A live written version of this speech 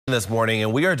This morning,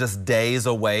 and we are just days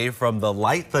away from the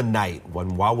Light the Night.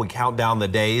 While we count down the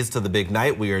days to the big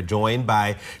night, we are joined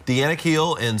by Deanna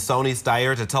Keel and Sony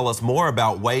Steyer to tell us more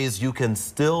about ways you can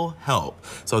still help.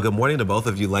 So good morning to both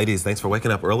of you ladies. Thanks for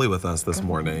waking up early with us this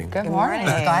morning. Good morning.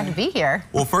 Glad to be here.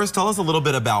 Well, first, tell us a little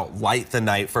bit about Light the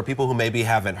Night. For people who maybe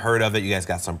haven't heard of it, you guys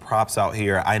got some props out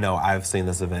here. I know I've seen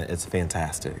this event. It's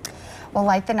fantastic. Well,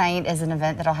 Light the Night is an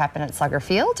event that'll happen at Slugger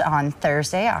Field on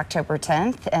Thursday, October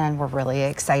 10th, and we're really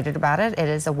excited about it. It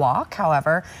is a walk.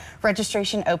 However,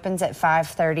 registration opens at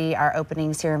 5:30. Our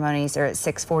opening ceremonies are at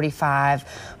 6:45.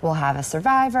 We'll have a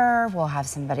survivor, we'll have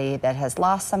somebody that has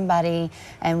lost somebody,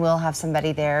 and we'll have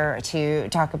somebody there to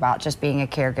talk about just being a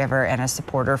caregiver and a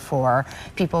supporter for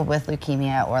people with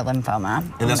leukemia or lymphoma.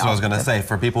 And that's what I was going to say.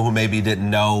 For people who maybe didn't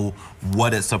know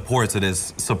what it supports, it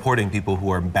is supporting people who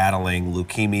are battling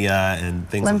leukemia and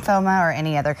things lymphoma or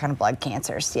any other kind of blood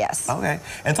cancers, yes. Okay.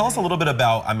 And tell us a little bit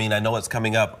about, I know it's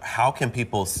coming up, how can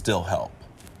people still help?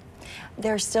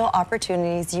 There's still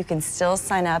opportunities. You can still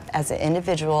sign up as an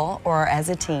individual or as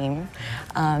a team.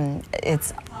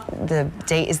 The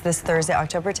date is this Thursday,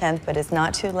 October 10th, but it's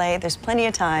not too late. There's plenty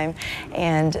of time.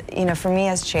 And, you know, for me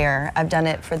as chair, I've done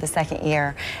it for the second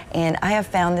year, and I have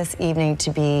found this evening to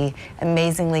be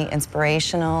amazingly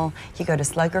inspirational. You go to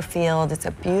Slugger Field. It's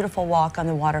a beautiful walk on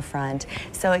the waterfront.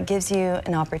 So it gives you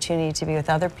an opportunity to be with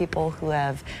other people who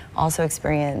have also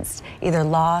experienced either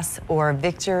loss or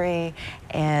victory.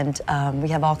 And we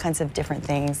have all kinds of different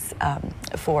things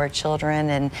for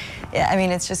children. And I mean,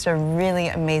 it's just a really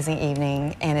amazing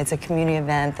evening, and it's a community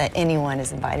event that anyone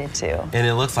is invited to. And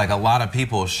it looks like a lot of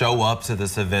people show up to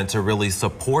this event to really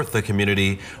support the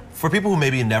community. For people who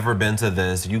maybe never been to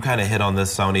this, you kind of hit on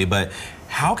this, Sony, but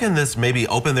how can this maybe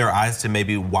open their eyes to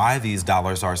maybe why these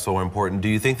dollars are so important? Do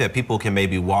you think that people can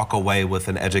maybe walk away with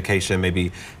an education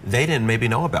maybe they didn't maybe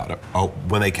know about it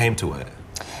when they came to it?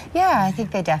 Yeah, I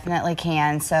think they definitely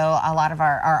can. So a lot of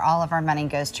all of our money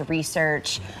goes to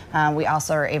research. We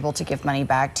also are able to give money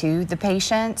back to the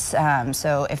patients.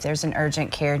 So if there's an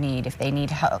urgent care need, if they need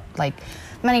help, like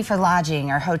money for lodging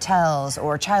or hotels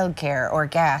or childcare or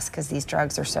gas, because these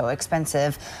drugs are so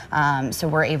expensive. So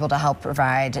we're able to help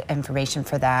provide information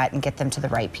for that and get them to the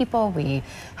right people. We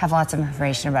have lots of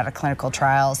information about our clinical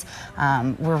trials.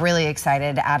 We're really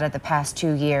excited. Out of the past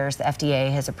 2 years, the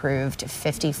FDA has approved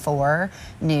 54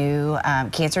 new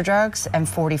cancer drugs, and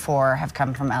 44 have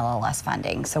come from LLS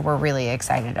funding. So we're really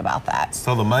excited about that.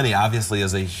 So the money obviously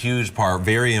is a huge part,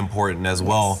 very important as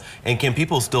well. Yes. And can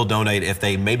people still donate if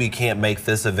they maybe can't make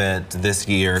this event this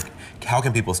year? How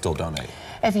can people still donate?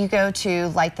 If you go to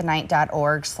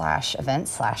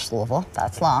lightthenight.org/events/Louisville,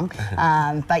 that's long.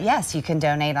 But yes, you can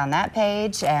donate on that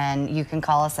page, and you can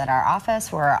call us at our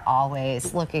office. We're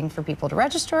always looking for people to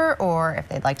register, or if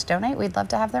they'd like to donate, we'd love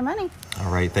to have their money.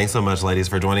 All right, thanks so much, ladies,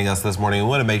 for joining us this morning. We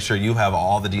want to make sure you have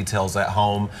all the details at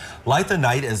home. Light the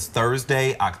Night is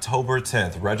Thursday, October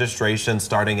 10th. Registration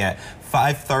starting at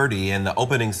 5:30, and the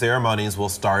opening ceremonies will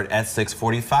start at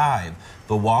 6:45.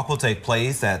 The walk will take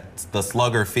place at the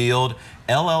Slugger Field.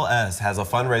 LLS has a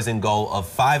fundraising goal of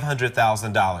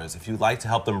 $500,000. If you'd like to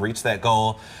help them reach that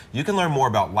goal, you can learn more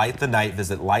about Light the Night.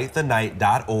 Visit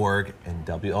lightthenight.org. And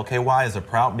WLKY is a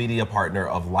proud media partner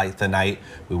of Light the Night.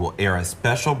 We will air a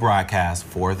special broadcast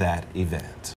for that event.